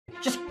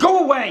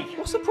away!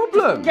 What's the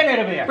problem? Get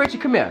out of here!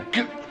 Richard, come here.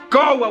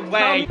 Go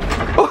away!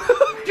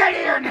 Get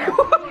here now!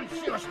 You're in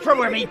serious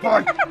trouble with me,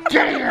 boy!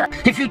 Get here!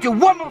 If you do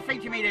one more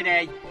thing to me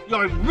today,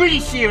 you're in really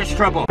serious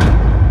trouble.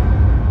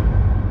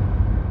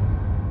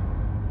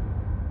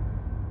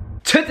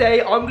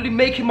 Today, I'm going to be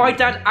making my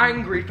dad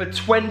angry for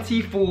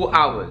 24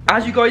 hours.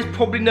 As you guys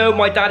probably know,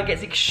 my dad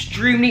gets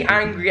extremely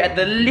angry at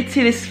the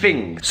littlest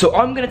things. So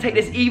I'm going to take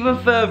this even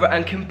further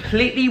and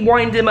completely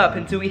wind him up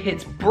until he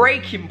hits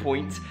breaking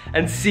point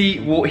and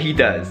see what he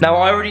does. Now,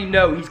 I already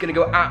know he's going to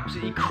go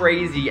absolutely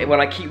crazy when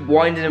I keep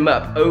winding him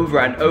up over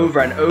and over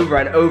and over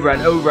and over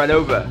and over and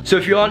over. So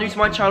if you are new to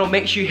my channel,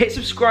 make sure you hit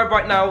subscribe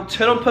right now,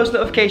 turn on post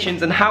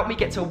notifications, and help me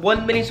get to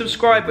 1 million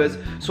subscribers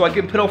so I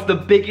can put off the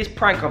biggest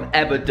prank I've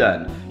ever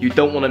done. You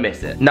don't want to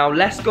miss it. Now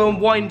let's go and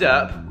wind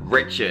up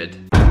Richard.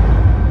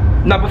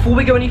 Now before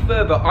we go any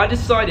further, I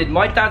decided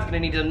my dad's gonna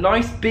need a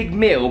nice big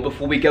meal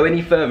before we go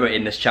any further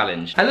in this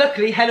challenge. And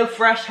luckily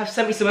HelloFresh have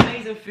sent me some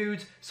amazing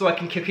food so I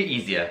can cook it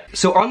easier.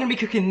 So I'm gonna be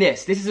cooking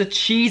this. This is a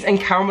cheese and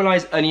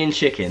caramelized onion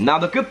chicken. Now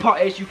the good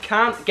part is you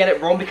can't get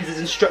it wrong because there's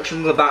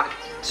instructions on the back.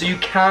 So you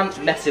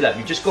can't mess it up,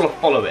 you just gotta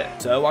follow it.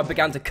 So I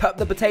began to cut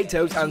the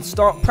potatoes and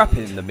start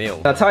prepping the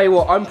meal. I'll tell you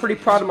what, I'm pretty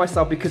proud of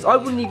myself because I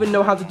wouldn't even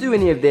know how to do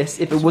any of this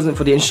if it wasn't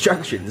for the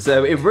instructions.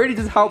 So it really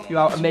does help you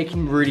out in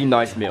making really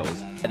nice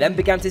meals. I then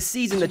began to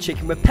season the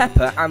chicken with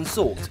pepper and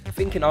salt,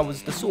 thinking I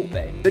was the salt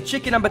bae. The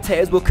chicken and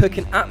potatoes were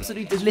cooking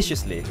absolutely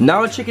deliciously.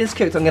 Now the chicken's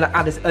cooked, I'm gonna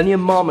add this onion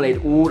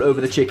marmalade all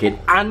over the chicken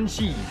and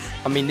cheese.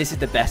 I mean, this is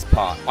the best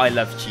part, I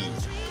love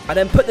cheese. I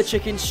then put the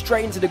chicken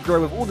straight into the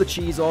grill with all the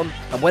cheese on,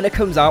 and when it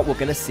comes out, we're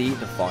gonna see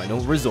the final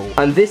result.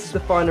 And this is the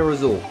final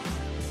result.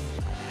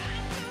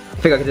 I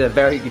think I did a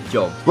very good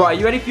job. Right, are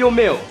you ready for your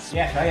meals?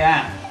 Yes, I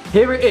am.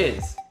 Here it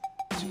is.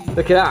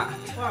 Look at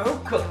that. Wow,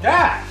 who cooked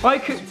that? I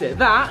cooked it.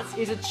 That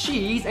is a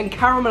cheese and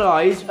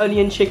caramelized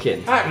onion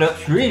chicken. That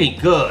looks really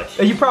good.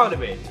 Are you proud of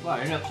me? Wow,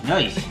 it looks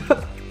nice.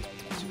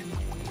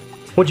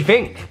 What do you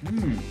think?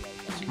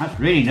 That's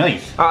really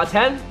nice. Out of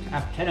 10?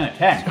 10 out of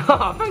 10.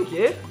 Oh, thank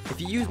you. If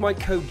you use my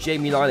code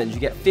Nylands, you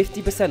get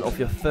 50% off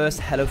your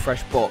first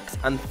HelloFresh box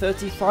and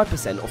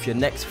 35% off your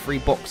next 3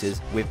 boxes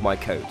with my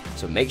code.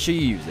 So make sure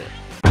you use it.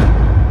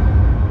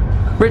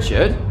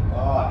 Richard?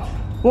 What?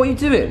 What are you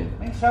doing?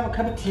 Let's have a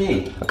cup of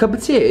tea. A cup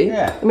of tea?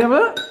 Yeah. Let me have a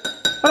look.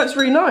 That looks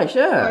really nice,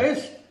 yeah. What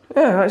is?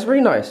 Yeah, that's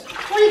really nice.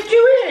 What are you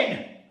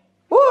doing?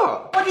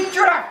 What? What did you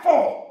do that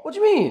for? What do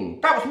you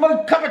mean? That was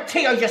my cup of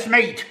tea I just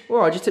made.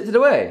 Well, I just tipped it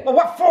away. Well,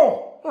 what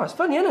for? Oh, it's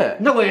funny, isn't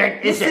it? No, it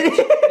ain't, is it?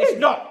 It's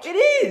not. It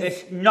is.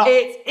 It's not.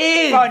 It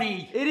is.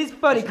 Funny. It is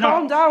funny. It's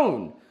Calm not.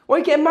 down. What are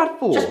you getting mad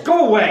for? Just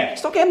go away.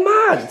 Stop getting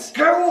mad.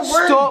 Go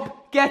away.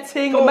 Stop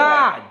getting Go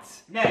mad.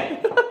 No.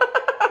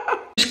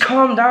 Just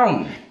calm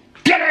down.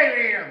 Get out of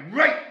here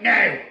right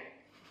now.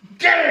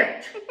 Get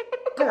out.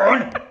 Go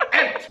on.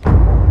 Out. A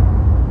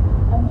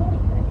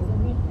moniker is a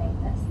nickname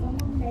that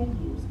someone may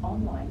use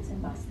online to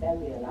mask their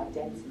real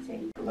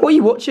identity. What are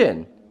you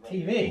watching?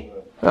 TV.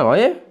 Oh, are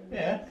you?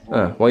 Yeah.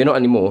 Oh, well, you're not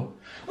anymore.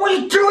 What are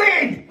you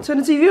doing? Turn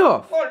the TV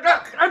off. Oh,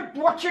 look. I'm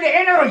watching it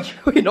anyway.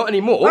 Well, you're not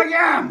anymore. I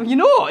am. Well, you're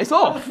not. It's I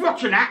off. was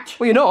watching that.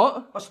 Well, you're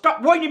not. Oh,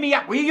 stop winding me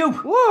up, will you?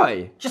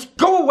 Why? Just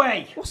go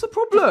away. What's the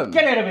problem?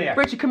 Get out of here.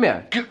 Richard, come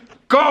here.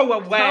 Go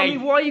away. Tell me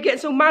why you get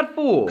so mad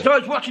for. Because I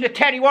was watching the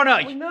telly, wasn't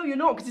I? Well, no, you're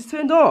not, because it's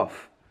turned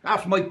off.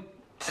 That's my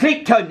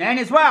sleep time then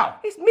as well.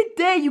 It's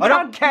midday. You I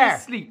can't don't care.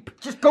 be asleep.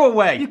 Just go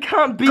away. You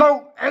can't be.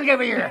 Go out of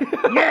here.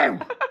 No.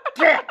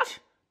 Get.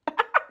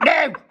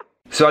 No.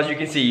 So as you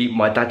can see,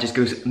 my dad just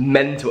goes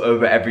mental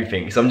over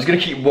everything. So I'm just gonna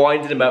keep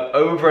winding him up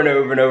over and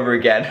over and over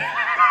again.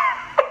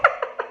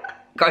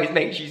 Guys,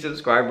 make sure you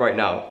subscribe right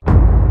now.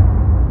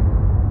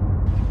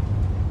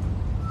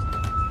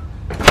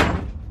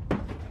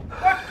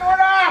 What's going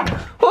on?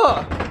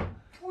 What?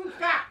 Who's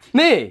that?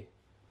 Me?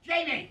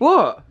 Jamie.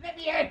 What? Let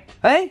me in.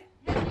 Hey?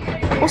 Let me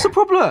in. What's the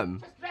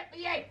problem? Just let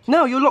me in.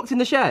 No, you're locked in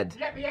the shed.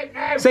 Let me in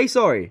now. Say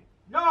sorry.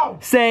 No.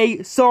 Say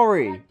I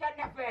sorry. ain't done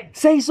nothing.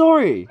 Say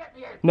sorry. Let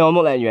me in. No, I'm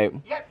not letting you out.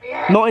 Let me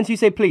in. Not until you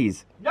say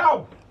please.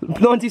 No.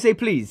 Not until you say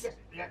please. Just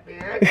let me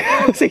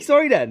in. Say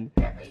sorry then.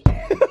 Let me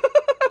in.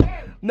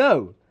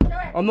 No.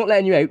 I'm not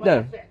letting you out.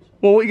 No. That's it.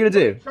 Well, what are you gonna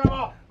do?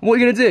 Trouble. What are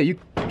you gonna do? You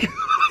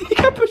you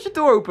can't push the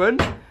door open.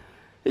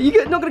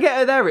 You're not gonna get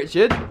out of there,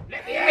 Richard.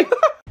 Let me in.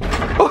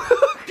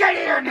 Get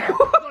here now.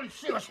 You're in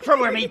serious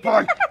trouble with me,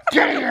 boy.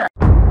 Get here.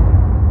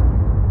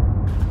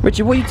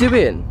 Richard, what are you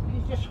doing?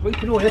 He's just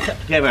sweeping all this up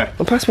together.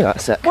 Well, pass me that a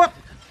sec. What?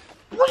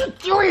 What are you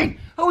doing?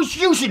 I was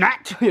using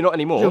that. You're not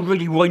anymore. You're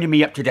really winding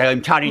me up today,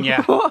 I'm telling you.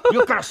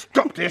 You've got to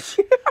stop this.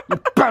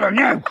 You better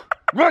now.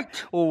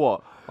 Right? Or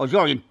what? Oh,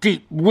 you're in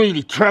deep,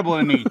 really trouble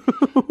with me.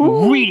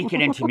 Really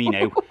get into me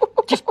now.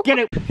 Just get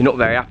out. You're not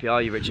very happy,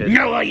 are you, Richard?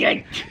 No, I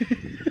ain't.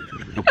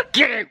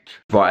 Get out.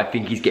 Right, I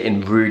think he's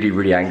getting really,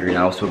 really angry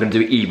now, so we're gonna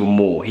do even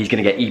more. He's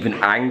gonna get even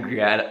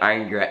angrier and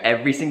angrier.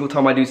 Every single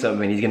time I do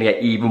something, he's gonna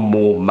get even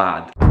more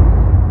mad.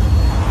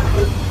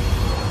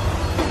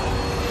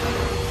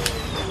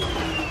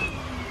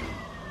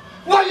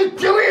 What are you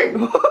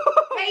doing?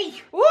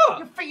 Hey! What?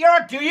 Your feet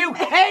 8-year-old, do you?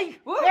 Hey!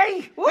 What?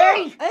 Hey! What?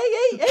 Hey!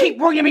 Hey! Keep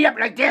winding me up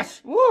like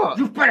this. What?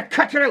 You better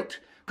cut it out,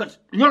 because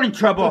you're in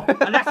trouble,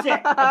 and that's it.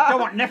 I don't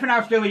want nothing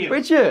else to do with you.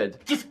 Richard!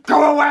 Just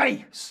go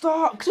away.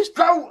 Stop! Just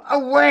Go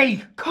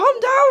away. calm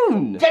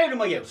down! Get out of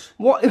my house.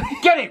 What?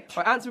 Get it.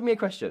 Right, answer me a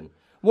question.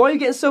 Why are you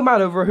getting so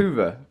mad over a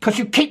Hoover? Because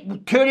you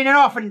keep turning it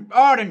off and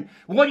on and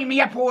winding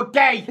me up all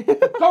day.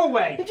 Go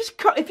away. Just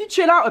cut. If you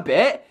chill out a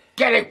bit.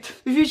 Get out.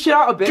 If you chill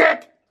out a bit.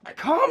 Get.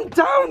 Calm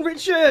down,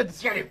 Richard.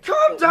 Get out.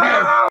 Calm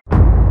down. No.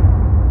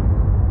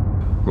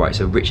 Right,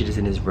 so Richard is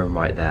in his room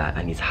right there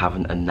and he's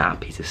having a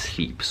nap. He's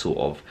asleep, sort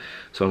of.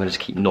 So I'm gonna just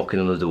keep knocking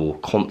on the door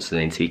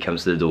constantly until he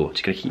comes to the door.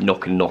 Just gonna keep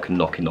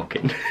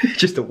knocking,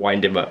 just to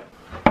wind him up.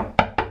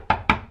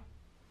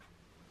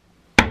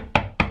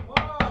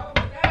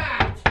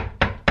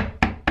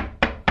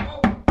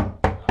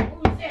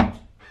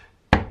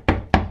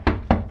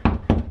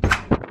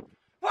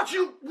 What are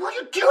you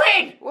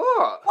doing?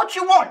 What? What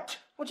you want?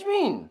 What do you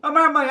mean? I'm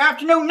having my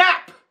afternoon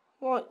nap.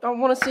 What? I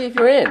want to see if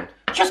you're in.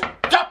 Just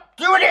stop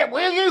doing it,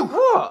 will you?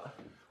 What?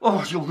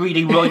 Oh, you're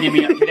really winding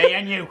me up today,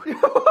 aren't you?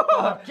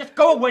 Just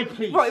go away,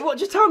 please. Right, what?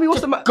 Just tell me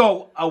what's the matter.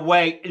 Go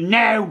away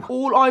now.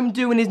 All I'm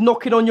doing is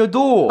knocking on your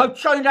door. I'm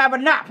trying to have a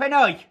nap, ain't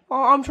I?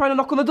 Oh, I'm trying to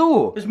knock on the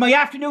door. It's my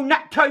afternoon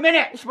nap time,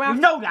 innit? my You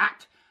know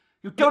that.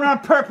 You've done it on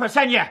purpose,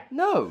 ain't you?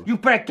 No. You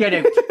better get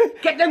out.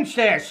 Get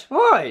downstairs.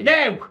 Why?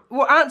 Now.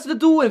 Well, answer the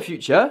door in the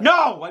future.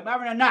 No, I'm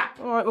having a nap.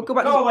 All right, well, go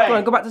back. Go away. Go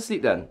on, go back to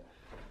sleep then.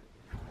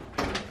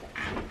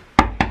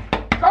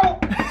 Go.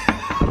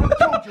 I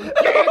told you.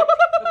 Get out.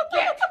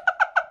 Get.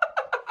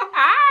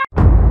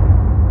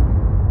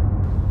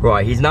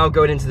 Right, he's now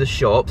going into the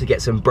shop to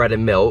get some bread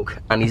and milk,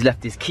 and he's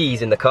left his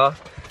keys in the car.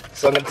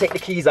 So I'm going to take the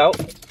keys out,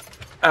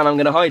 and I'm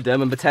going to hide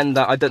them and pretend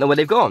that I don't know where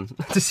they've gone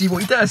to see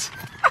what he does.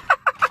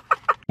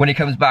 When he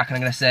comes back, I'm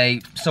going to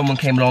say, someone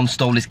came along,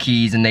 stole his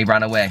keys, and they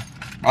ran away.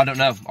 I don't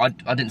know. I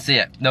didn't see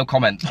it. No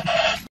comment.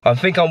 I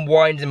think I'm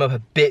winding him up a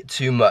bit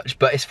too much,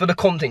 but it's for the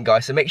content,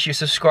 guys, so make sure you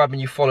subscribe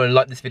and you follow and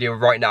like this video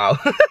right now.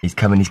 He's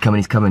coming, he's coming,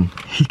 he's coming.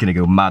 He's going to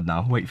go mad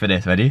now. Wait for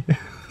this, ready?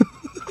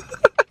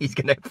 He's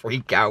going to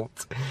freak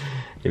out.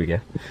 Here we go.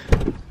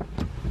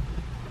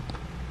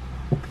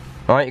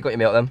 All right, you got your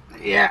milk then?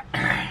 Yeah.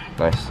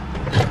 Nice.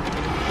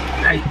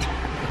 Right.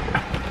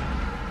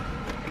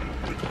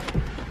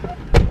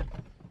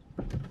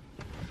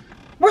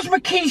 Where's my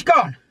keys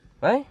gone?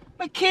 Hey?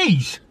 My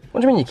keys?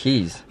 What do you mean your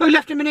keys? I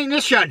left them in the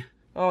ignition.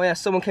 Oh yeah,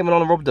 someone came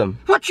along and robbed them.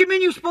 What do you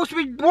mean you're supposed to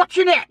be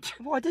watching it?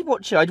 Well, I did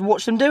watch it. I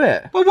watched them do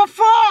it. Well, what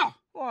for?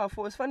 Well, I thought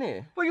it was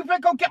funny. Well, you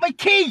better go get my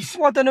keys.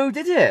 Well, I don't know who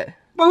did it.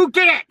 Well, who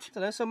did it? I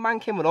don't know, some man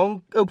came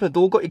along, opened the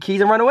door, got your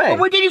keys and ran away. Well,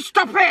 why did you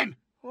stop him?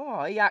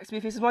 Oh, he asked me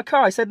if this is my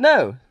car. I said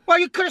no. Well,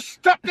 you could have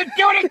stopped him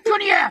doing it,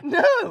 couldn't you?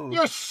 No.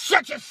 You're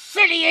such a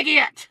silly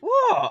idiot.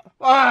 What?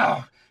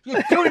 Oh,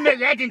 you're doing me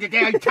head in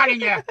today, I'm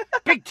telling you.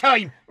 Big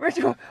time.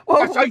 Richard, Yes,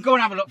 well, I'm going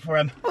to have a look for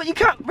him. well, you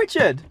can't,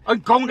 Richard. I'm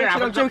going to Richard,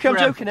 have a I'm look joking, for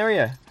I'm him. joking, are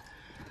you?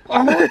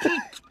 Oh, what do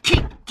you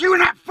keep doing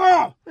that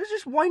for? Let's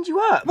just wind you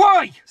up.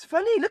 Why? It's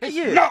funny, look It's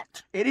at you.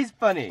 not. It is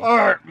funny.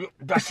 Oh,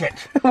 that's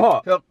it.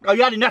 What? I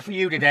had enough of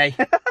you today.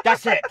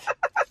 That's it.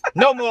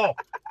 No more.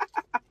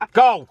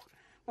 Go.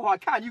 Oh, I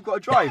can't, you've got to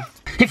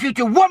drive. If you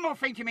do one more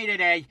thing to me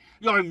today,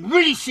 you're in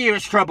really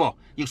serious trouble.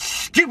 You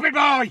stupid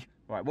boy.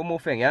 Right, one more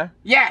thing, yeah?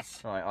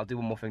 Yes. All right, I'll do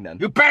one more thing then.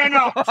 You better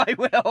not. I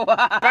will.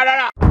 Better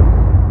not.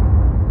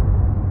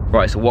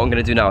 Right, so what I'm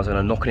going to do now is I'm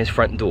going to knock on his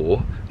front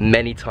door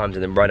many times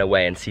and then run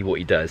away and see what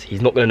he does.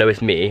 He's not going to know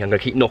it's me. I'm going to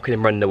keep knocking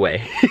and running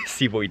away.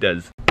 See what he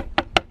does.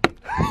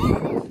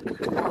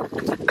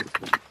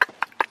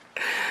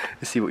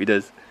 Let's see what he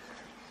does.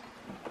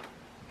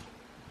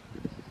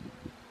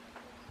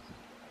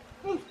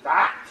 Who's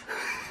that?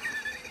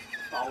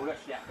 Oh,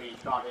 let's get me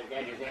started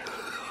again, is it?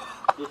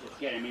 This is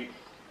getting me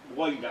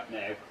wind up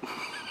now.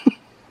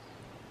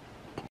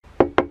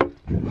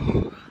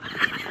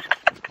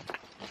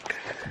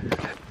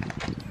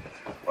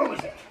 What was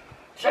it?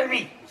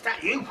 Jamie, is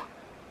that you?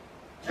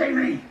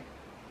 Jamie!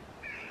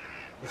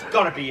 It's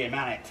gotta be him,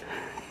 hasn't it?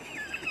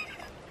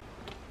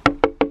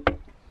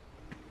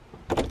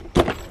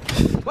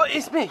 What,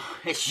 it's me?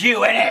 It's you,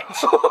 innit?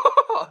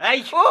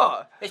 Hey?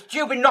 What? It's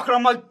you been knocking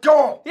on my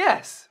door!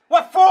 Yes.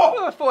 What for?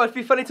 Well, I thought it'd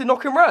be funny to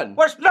knock and run.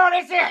 Well, it's not,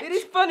 is it? It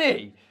is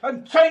funny.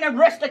 I'm trying to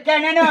rest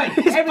again, ain't I?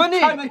 It's Every funny.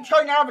 time I'm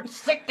trying to have a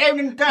sit down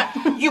and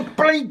you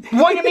bloody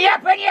winding me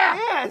up, ain't you?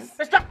 Yes.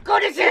 It's not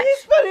good, is it? It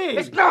is funny.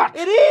 It's not.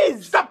 It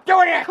is. Stop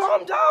doing it.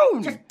 Calm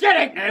down. Just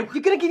get it now.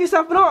 You're going to give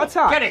yourself an heart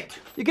attack. Get it.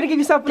 You're going to give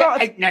yourself an Get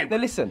heart out attack. now. No,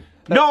 listen.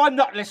 No, I'm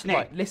not listening.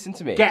 Right, listen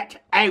to me.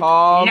 Get out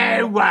Calm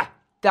now.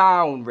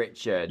 down,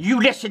 Richard. You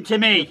listen to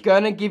me. You're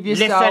going to give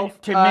yourself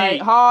Listen to a me.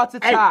 heart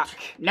attack. Out.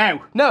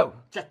 Now. No.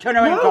 Just turn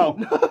around No.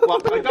 and go.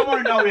 What? I don't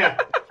want to know you.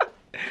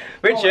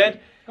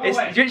 Richard. Go It's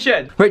away.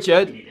 Richard.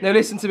 Richard. No,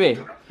 listen to me.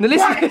 No,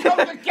 listen. What? I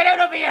told you, get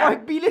out of here.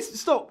 Right, be listen.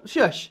 Stop.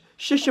 Shush.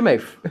 Shush your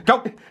mouth.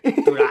 Don't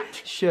do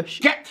that. Shush.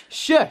 Get.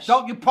 Shush.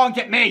 Don't you point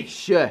at me.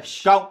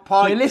 Shush. Don't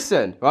point. Now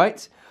listen,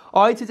 right?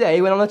 I today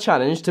went on a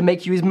challenge to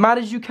make you as mad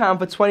as you can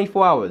for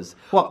 24 hours.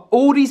 What?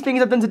 All these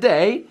things I've done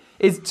today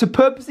is to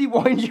purposely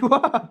wind you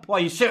up. Well,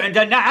 you certainly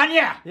done that, haven't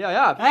you? Yeah, I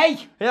have.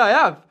 Hey? Yeah, I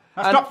have.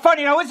 That's not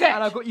funny though, is it?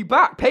 And I got you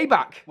back,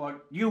 payback. Well,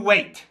 you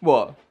wait.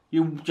 What?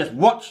 You just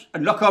watch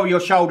and look over your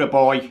shoulder,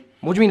 boy.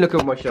 What do you mean look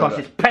over my shoulder?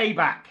 Because it's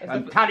payback,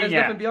 I'm telling you.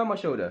 There's nothing behind my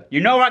shoulder. You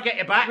know I get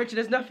you back. Richard,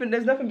 there's nothing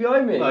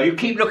behind me. Well, you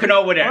keep looking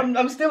over there.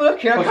 I'm still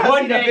looking, I can't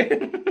one see day,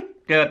 nothing.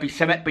 there'll be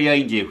something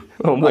behind you.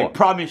 Oh, what? I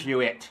promise you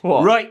it.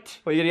 What? Right.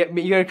 Well, you're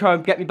gonna try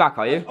and get me back,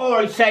 are you? All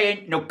I'm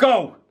saying, now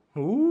go.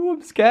 Ooh,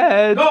 I'm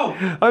scared. Go.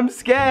 I'm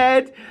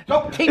scared.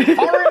 Don't keep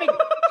following me.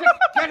 Just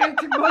get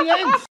into my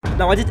hands.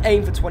 Now, I did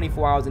aim for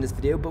 24 hours in this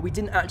video, but we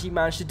didn't actually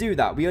manage to do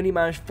that. We only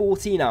managed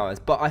 14 hours,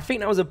 but I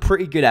think that was a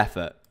pretty good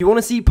effort. If you want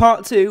to see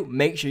part 2,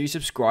 make sure you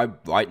subscribe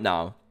right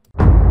now.